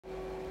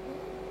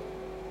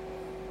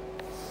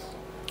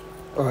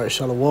All right,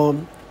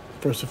 Shalom.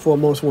 First and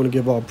foremost, I want to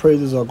give all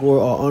praises, all glory,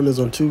 all honors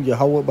unto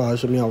Yahweh, by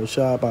Hashem Yahweh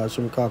Shai, by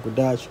Hashem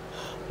Kakwadash.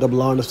 Double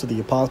honors to the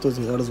apostles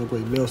and elders of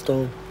Great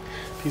Millstone.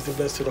 Peace and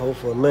blessings to the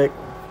hopeful elect.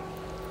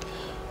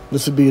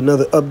 This will be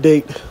another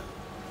update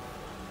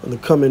on the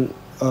coming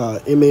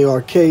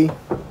MARK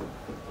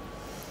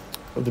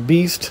of the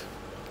beast,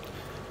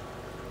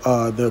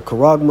 the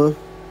Karagma,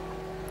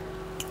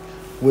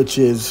 which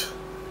is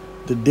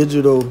the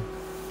digital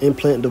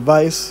implant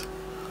device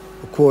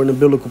according to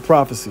biblical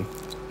prophecy.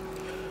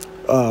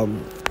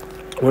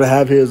 What I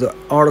have here is an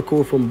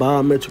article from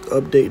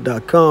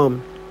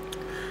biometricupdate.com,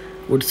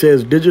 which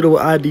says digital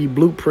ID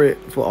blueprint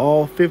for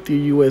all 50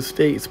 U.S.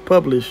 states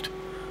published,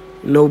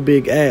 no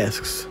big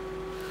asks.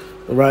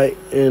 All right,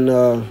 and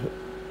a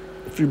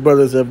few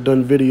brothers have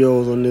done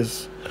videos on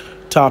this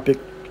topic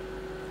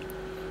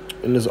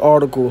in this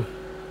article,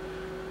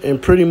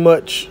 and pretty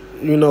much,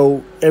 you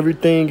know,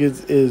 everything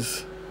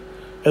is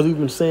as we've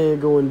been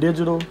saying, going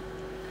digital.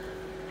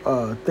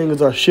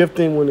 Things are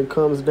shifting when it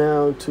comes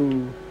down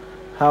to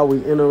how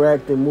we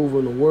interact and move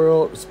in the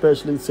world,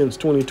 especially since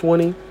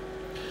 2020.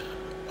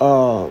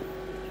 How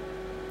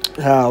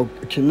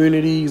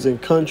communities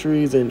and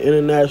countries and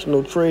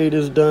international trade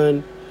is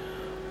done,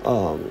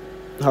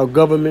 how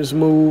governments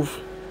move,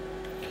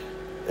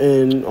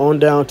 and on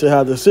down to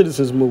how the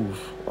citizens move.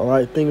 All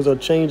right, things are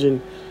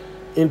changing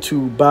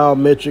into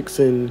biometrics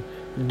and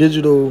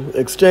digital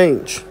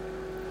exchange.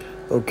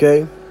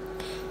 Okay.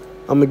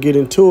 I'm going to get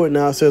into it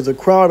now. It says a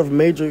crowd of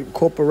major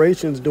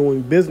corporations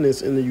doing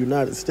business in the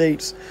United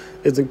States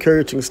is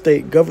encouraging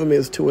state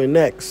governments to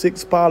enact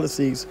 6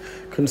 policies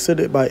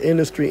considered by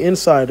industry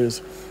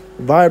insiders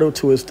vital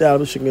to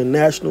establishing a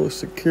national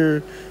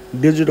secure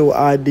digital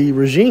ID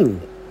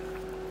regime.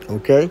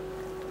 Okay?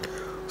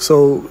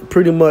 So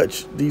pretty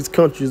much these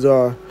countries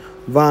are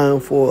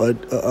vying for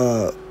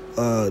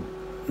a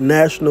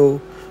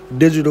national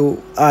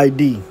digital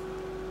ID.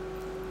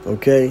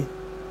 Okay?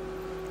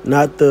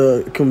 Not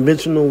the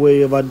conventional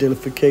way of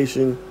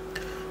identification,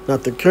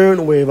 not the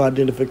current way of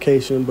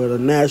identification, but a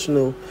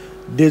national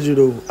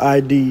digital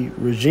ID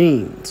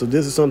regime. So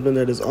this is something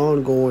that is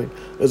ongoing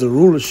as a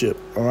rulership,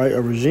 all right, a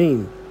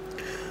regime.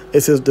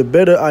 It says the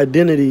Better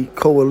Identity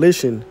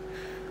Coalition,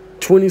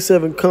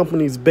 27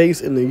 companies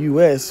based in the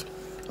U.S.,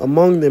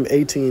 among them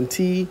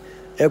AT&T,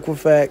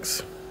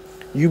 Equifax,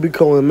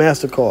 Ubico, and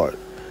MasterCard,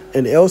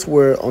 and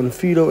elsewhere on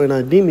FIDO and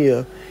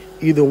IDEMIA,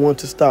 either want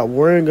to stop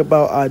worrying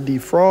about ID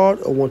fraud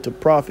or want to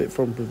profit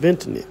from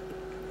preventing it.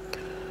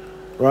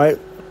 Right?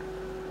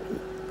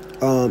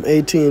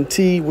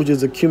 AT&T, which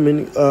is a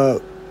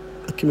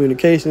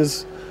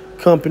communications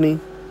company.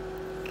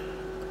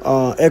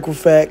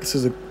 Equifax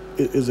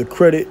is a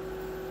credit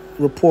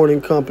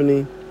reporting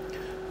company.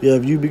 You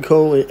have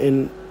Ubico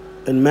and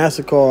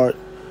MasterCard,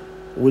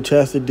 which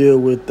has to deal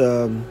with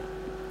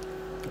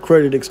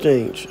credit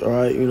exchange. All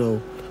right, you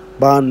know,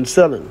 buying and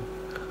selling.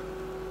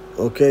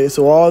 Okay,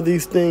 so all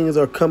these things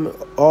are coming,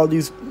 all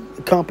these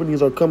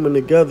companies are coming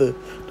together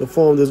to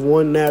form this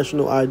one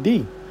national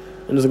ID,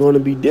 and it's going to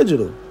be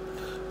digital.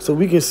 So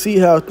we can see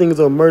how things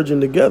are merging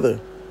together.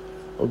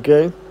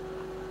 Okay,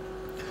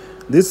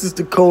 this is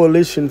the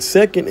coalition's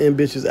second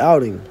ambitious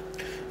outing.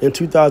 In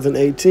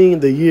 2018,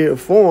 the year it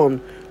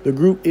formed, the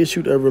group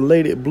issued a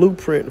related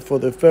blueprint for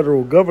the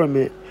federal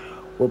government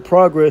where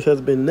progress has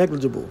been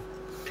negligible.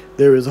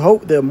 There is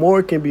hope that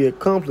more can be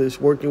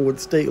accomplished working with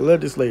state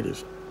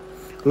legislatures.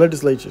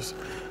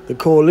 The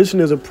coalition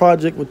is a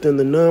project within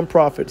the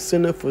nonprofit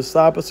Center for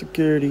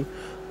Cybersecurity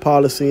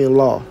Policy and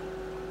Law.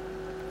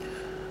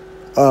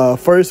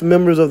 First,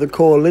 members of the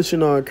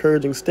coalition are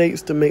encouraging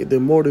states to make their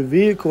motor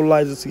vehicle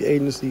licensing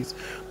agencies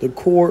the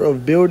core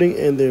of building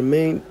and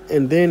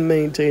then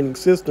maintaining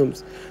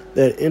systems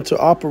that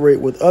interoperate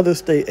with other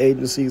state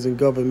agencies and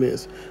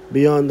governments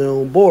beyond their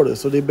own borders.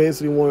 So they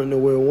basically want to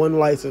wear one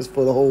license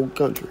for the whole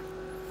country.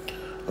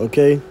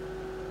 Okay?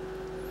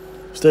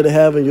 Instead of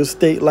having your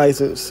state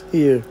license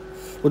here,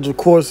 which of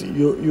course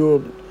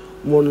you're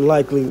more than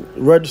likely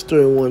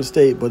register in one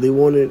state, but they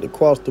want it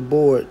across the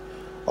board,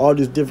 all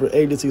these different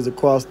agencies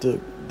across the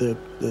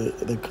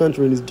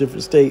country in these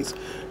different states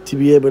to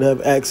be able to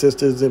have access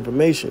to this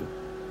information.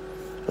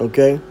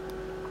 Okay?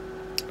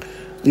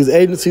 These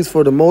agencies,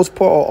 for the most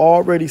part, are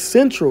already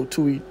central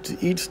to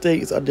each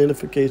state's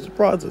identification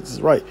process. That's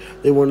right.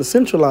 They want to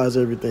centralize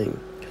everything.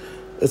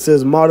 It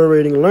says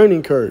moderating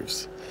learning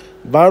curves.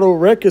 Vital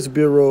records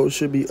bureaus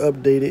should be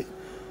updated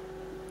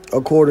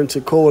according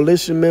to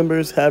coalition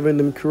members, having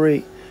them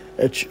create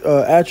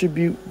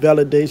attribute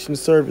validation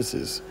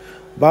services.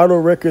 Vital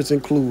records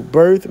include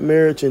birth,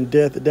 marriage, and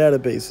death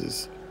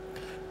databases.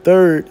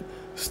 Third,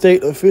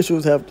 state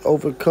officials have to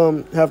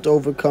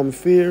overcome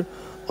fear,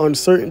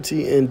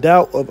 uncertainty, and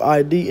doubt of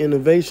ID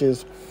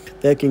innovations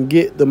that can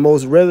get the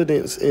most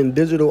residents in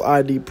digital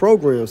ID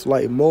programs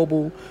like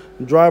mobile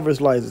driver's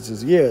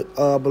licenses. Yeah,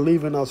 I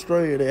believe in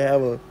Australia they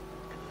have a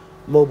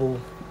mobile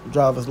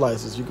driver's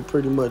license. You can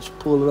pretty much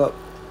pull it up,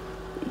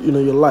 you know,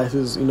 your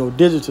license, you know,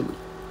 digitally.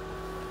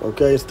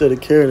 Okay, instead of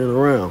carrying it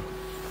around.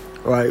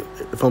 Right,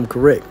 if I'm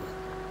correct.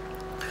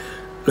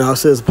 Now it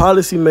says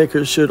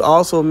policymakers should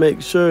also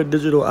make sure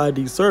digital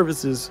ID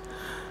services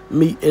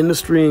meet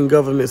industry and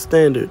government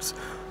standards.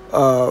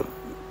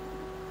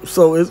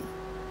 So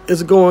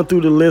it's going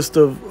through the list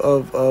of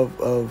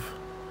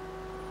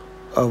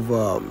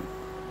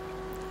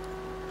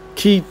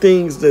key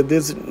things that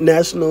this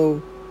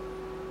national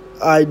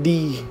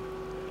ID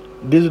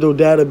digital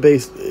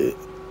database,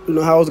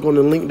 how it's going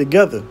to link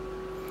together.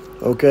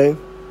 Okay.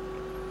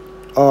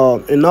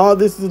 And all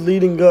this is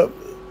leading up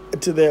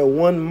to that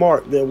one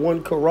mark, that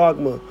one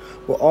charagma,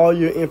 where all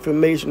your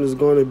information is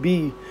going to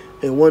be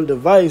in one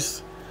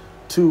device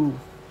to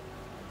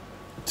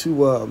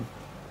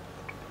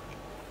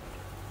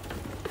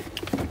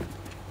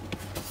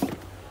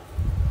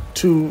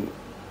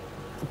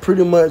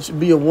pretty much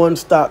be a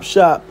one-stop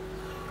shop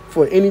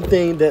for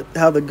anything that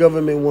how the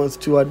government wants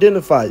to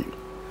identify you.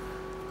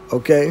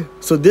 Okay,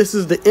 so this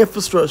is the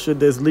infrastructure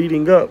that's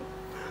leading up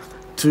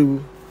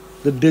to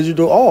the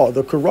digital all,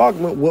 the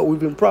charagma, what we've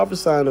been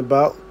prophesying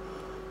about,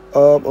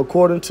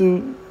 according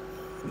to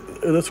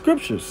the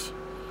scriptures.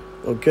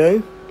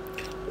 Okay,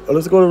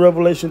 let's go to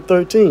Revelation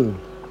 13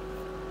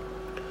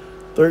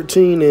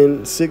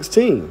 and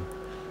 16.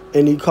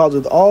 And he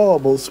causeth all,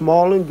 both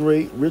small and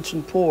great, rich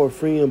and poor,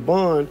 free and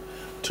bond,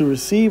 to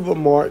receive a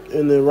mark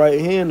in their right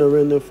hand or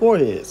in their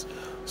foreheads.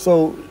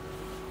 So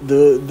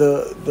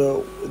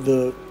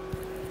the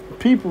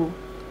people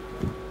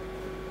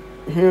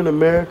here in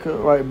America,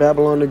 right,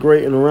 Babylon the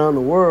Great, and around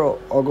the world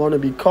are going to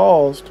be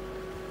caused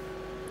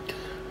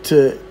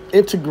to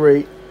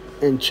integrate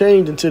and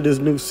change into this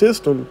new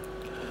system,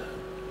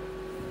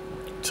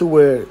 to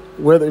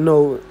whether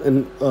no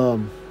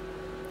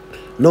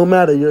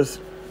matter your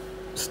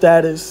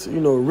status,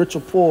 rich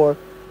or poor,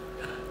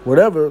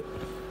 whatever,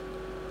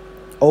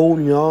 old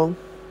and young,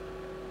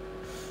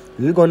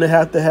 you're going to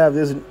have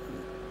this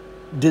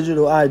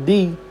digital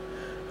ID,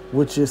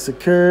 which is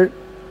secured,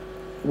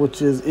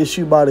 which is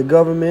issued by the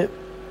government,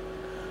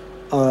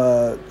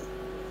 and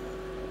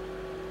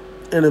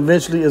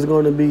eventually it's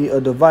going to be a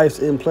device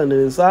implanted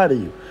inside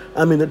of you.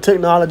 I mean, the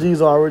technology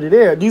is already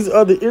there. These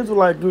other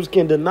Israelite groups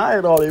can deny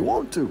it all they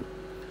want to,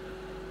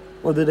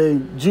 whether they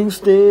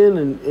juiced in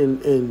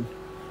and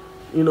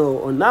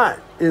or not.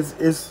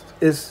 It's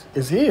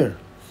here.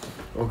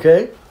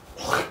 Okay.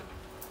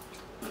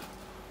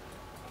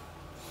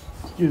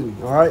 Excuse me.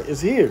 All right,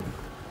 it's here.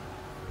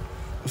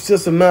 It's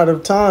just a matter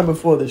of time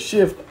before the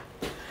shift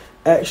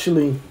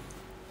actually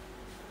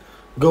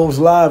goes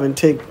live and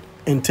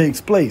takes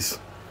place.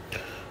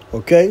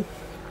 Okay.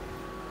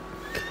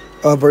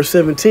 Verse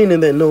 17,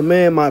 and that no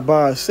man might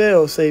buy or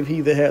sell save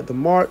he that had the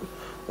mark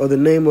or the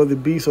name of the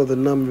beast or the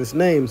number of his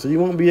name. So you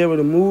won't be able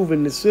to move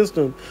in the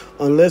system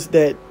unless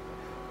that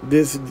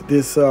this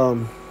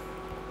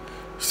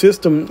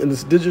system and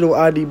this digital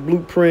ID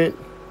blueprint,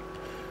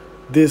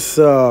 this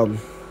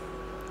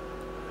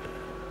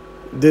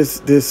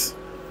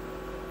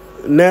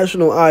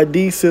national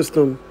ID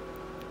system,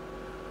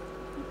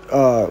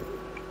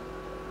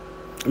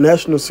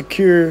 national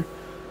secure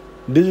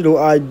digital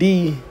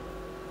ID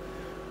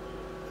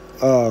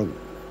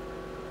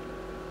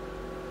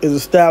is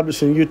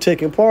established and you're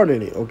taking part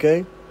in it.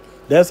 Okay,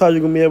 that's how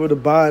you're gonna be able to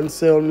buy and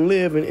sell and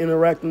live and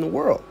interact in the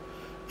world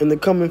in the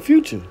coming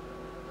future.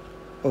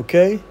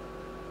 Okay.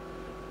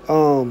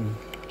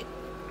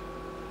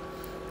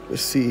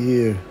 Let's see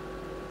here.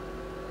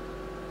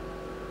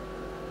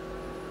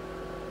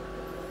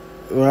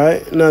 All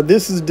right. Now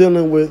this is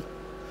dealing with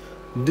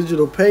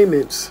digital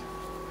payments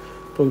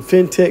from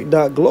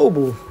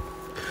fintech.global.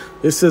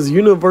 It says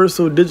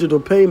Universal Digital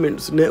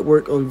Payments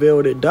Network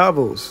unveiled at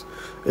Davos.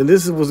 And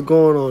this is what's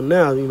going on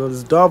now.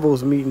 This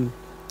Davos meeting.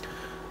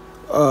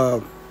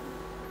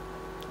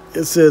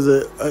 It says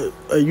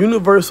a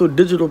universal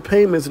digital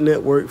payments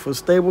network for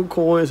stable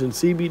coins and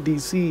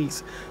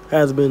CBDCs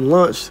has been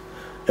launched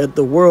at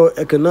the World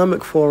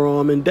Economic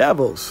Forum in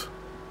Davos.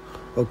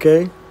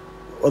 Okay?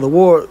 Or the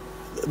World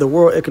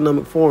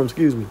Economic Forum,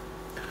 excuse me.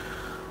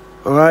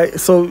 All right?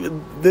 So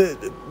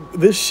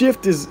this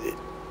shift is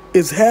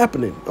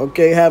happening.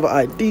 Okay? Have an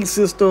ID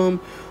system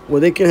where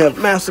they can have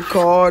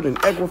MasterCard and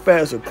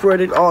Equifax or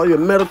credit, all your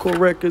medical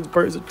records,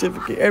 birth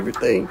certificate,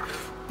 everything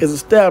is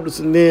established.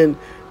 And then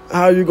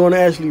how you're going to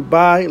actually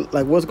buy,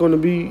 like what's going to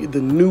be the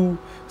new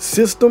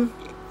system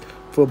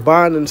for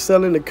buying and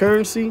selling the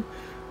currency,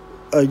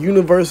 a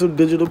universal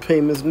digital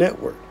payments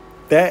network.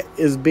 That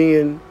is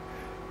being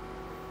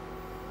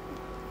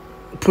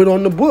put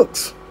on the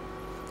books.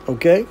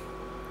 Okay?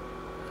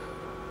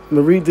 I'm going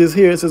to read this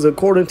here. It says,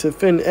 according to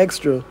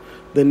FinExtra,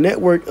 the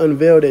network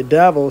unveiled at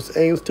Davos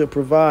aims to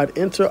provide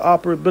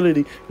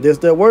interoperability. There's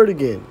that word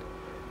again.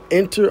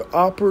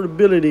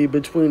 Interoperability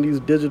between these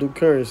digital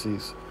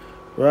currencies.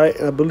 Right?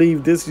 And I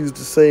believe this used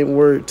the same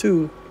word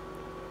too.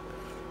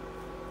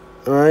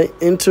 All right?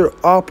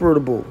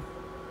 Interoperable.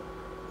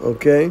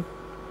 Okay?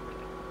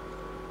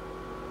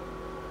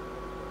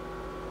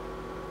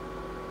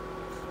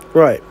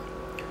 Right.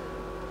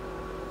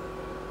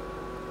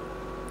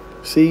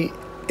 See?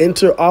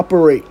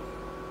 Interoperate.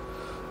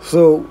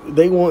 So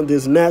they want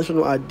this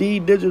national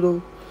ID,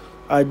 digital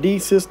ID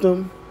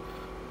system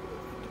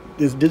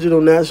this digital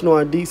national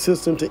ID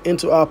system to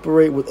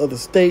interoperate with other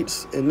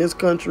states in this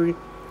country.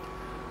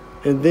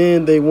 And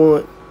then they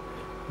want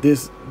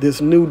this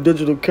new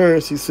digital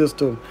currency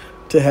system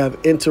to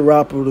have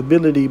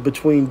interoperability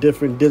between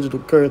different digital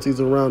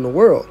currencies around the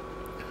world.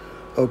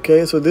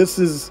 Okay, so this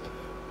is,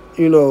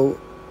 you know,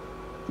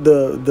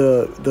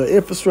 the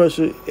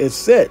infrastructure is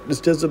set. It's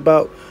just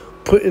about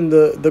putting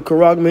the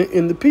charagma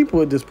in the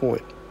people at this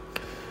point.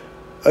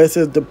 It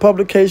says the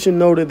publication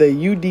noted that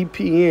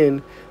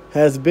UDPN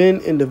has been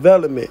in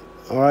development,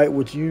 all right,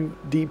 which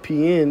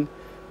UDPN,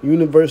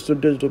 Universal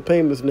Digital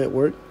Payments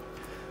Network,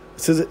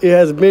 says it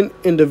has been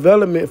in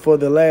development for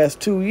the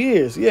last 2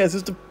 years. Yeah,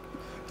 since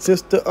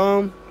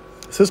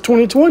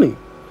 2020,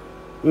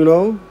 you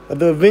know,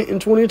 the event in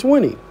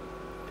 2020.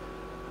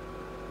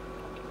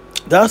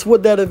 That's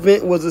what that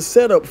event was a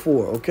setup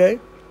for, okay?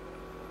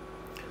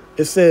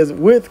 It says,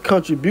 with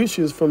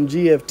contributions from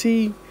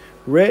GFT,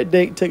 Red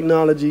Date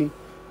Technology,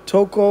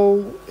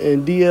 Toco,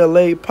 and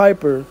DLA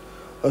Piper,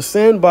 a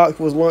sandbox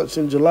was launched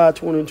in July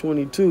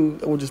 2022,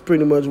 which is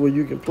pretty much where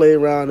you can play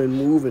around and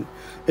move, and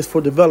it's for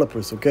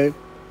developers, okay?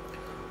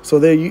 So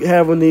they're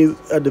having these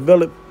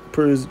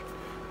developers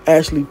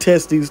actually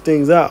test these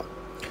things out.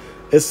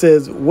 It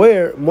says,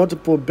 where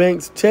multiple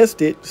banks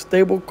tested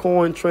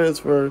stablecoin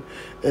transfer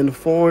and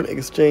foreign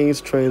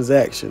exchange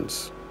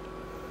transactions.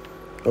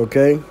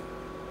 Okay.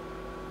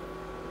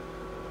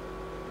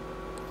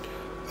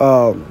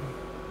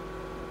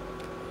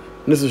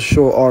 This is a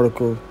short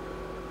article.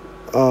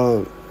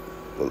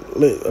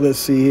 Let's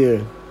see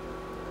here.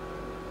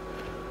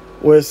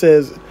 Where it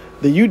says,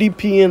 the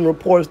UDPN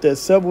reports that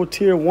several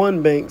Tier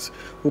 1 banks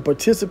will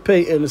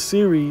participate in a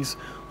series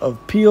of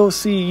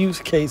POC use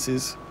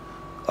cases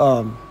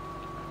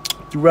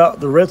throughout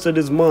the rest of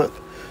this month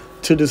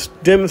to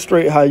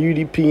demonstrate how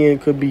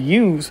UDPN could be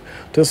used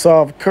to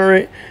solve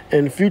current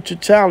and future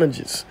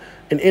challenges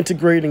in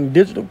integrating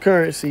digital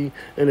currency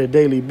in a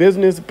daily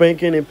business,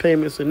 banking, and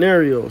payment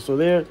scenarios. So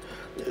they're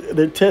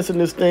testing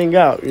this thing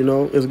out. You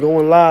know, it's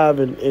going live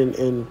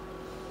and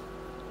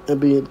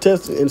being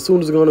tested, and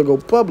soon it's going to go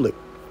public.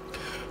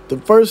 The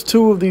first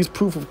two of these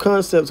proof of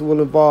concepts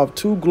will involve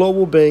two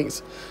global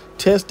banks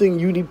testing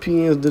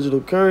UDPN's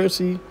digital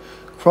currency,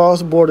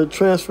 cross-border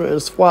transfer,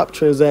 and swap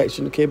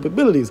transaction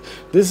capabilities.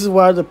 This is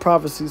why the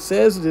prophecy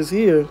says this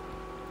here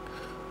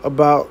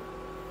about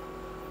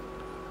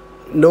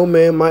no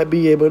man might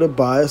be able to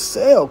buy or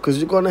sell, because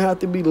you're going to have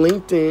to be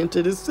linked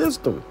into this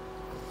system.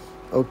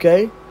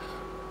 Okay?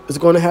 It's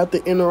going to have to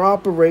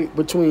interoperate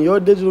between your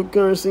digital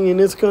currency in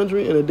this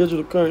country and a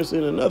digital currency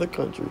in another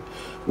country,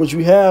 which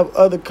we have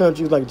other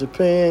countries like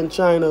Japan,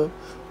 China,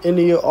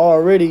 India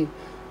already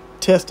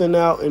testing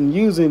out and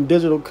using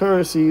digital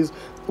currencies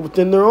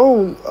within their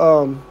own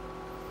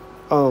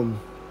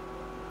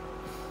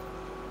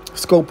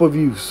scope of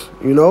use,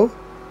 you know?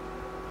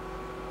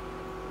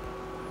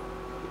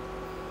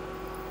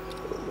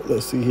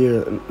 Let's see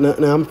here. Now I'm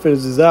going to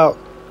finish this out.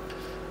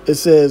 It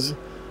says,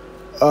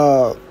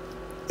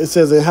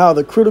 and how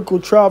the critical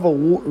travel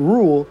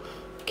rule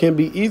can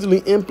be easily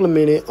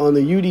implemented on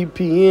the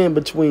UDPN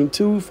between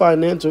two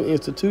financial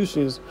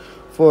institutions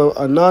for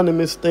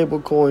anonymous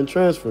stablecoin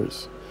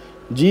transfers.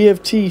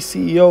 GFT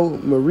CEO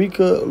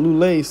Marika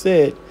Lule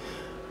said,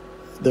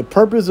 the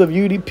purpose of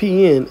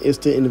UDPN is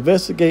to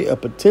investigate a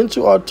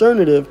potential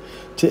alternative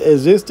to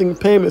existing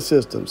payment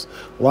systems.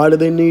 Why do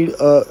they need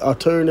an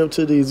alternative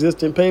to the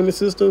existing payment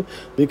system?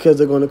 Because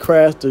they're going to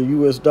crash the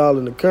U.S. dollar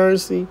in the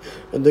currency,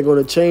 and they're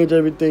going to change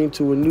everything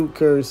to a new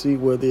currency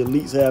where the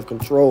elites have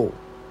control.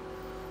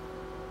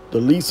 The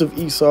elites of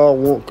Esau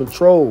want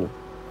control.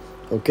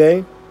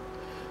 Okay?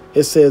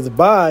 It says,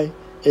 by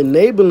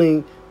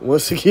enabling,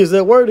 once it gives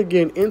that word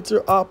again,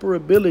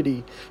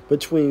 interoperability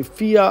between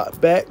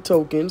fiat-backed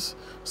tokens,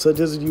 such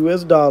as the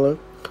U.S. dollar,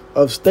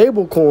 of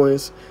stable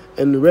coins,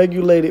 and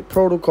regulated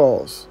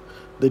protocols.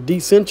 The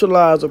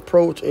decentralized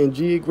approach and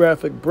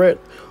geographic breadth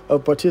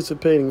of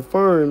participating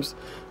firms,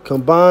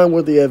 combined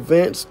with the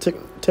advanced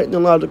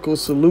technological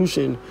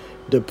solution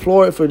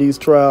deployed for these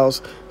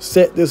trials,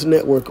 set this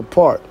network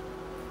apart.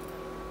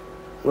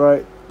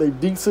 Right? They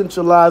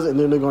decentralize it, and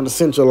then they're going to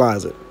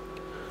centralize it.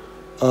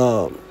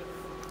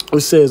 It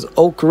says,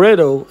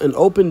 Ocredo, an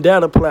open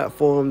data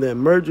platform that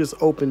merges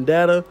open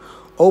data,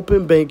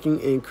 open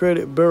banking, and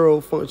credit bureau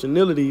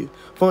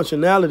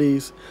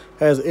functionalities,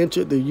 has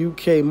entered the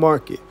UK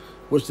market,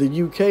 which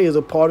the UK is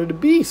a part of the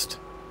beast.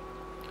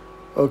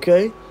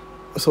 Okay?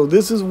 So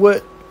this is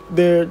what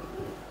they're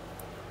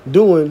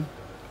doing.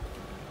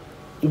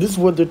 This is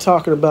what they're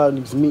talking about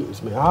in these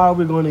meetings, man. How are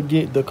we going to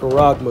get the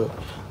charagma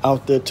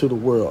out there to the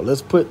world?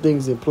 Let's put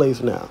things in place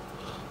now.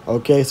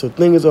 Okay? So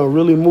things are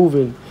really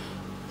moving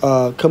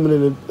coming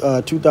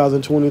into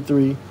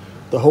 2023,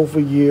 the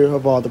hopeful year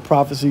of all the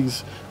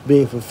prophecies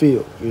being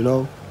fulfilled, you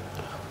know.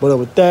 But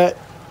with that,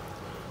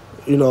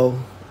 you know,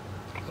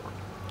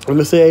 I'm going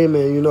to say,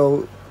 amen, you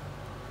know,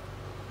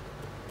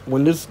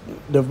 when this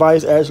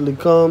device actually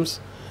comes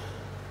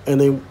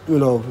and they, you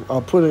know,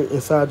 are put it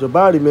inside your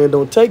body, man,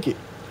 don't take it,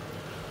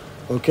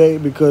 okay?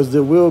 Because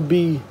there will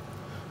be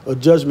a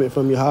judgment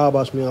from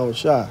Yahweh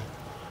Shai.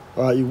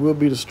 All right, you will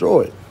be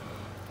destroyed.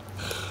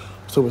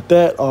 So with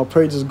that, all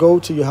praises go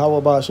to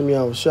Yahweh Ba'Shem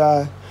Yahweh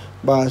Shai,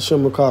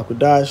 Ba'Shem Rakah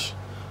Kodash.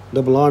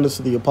 Double honors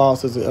to the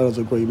apostles and elders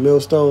of Great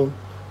Millstone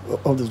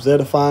of the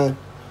Zedifying.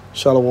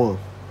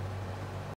 Shalom.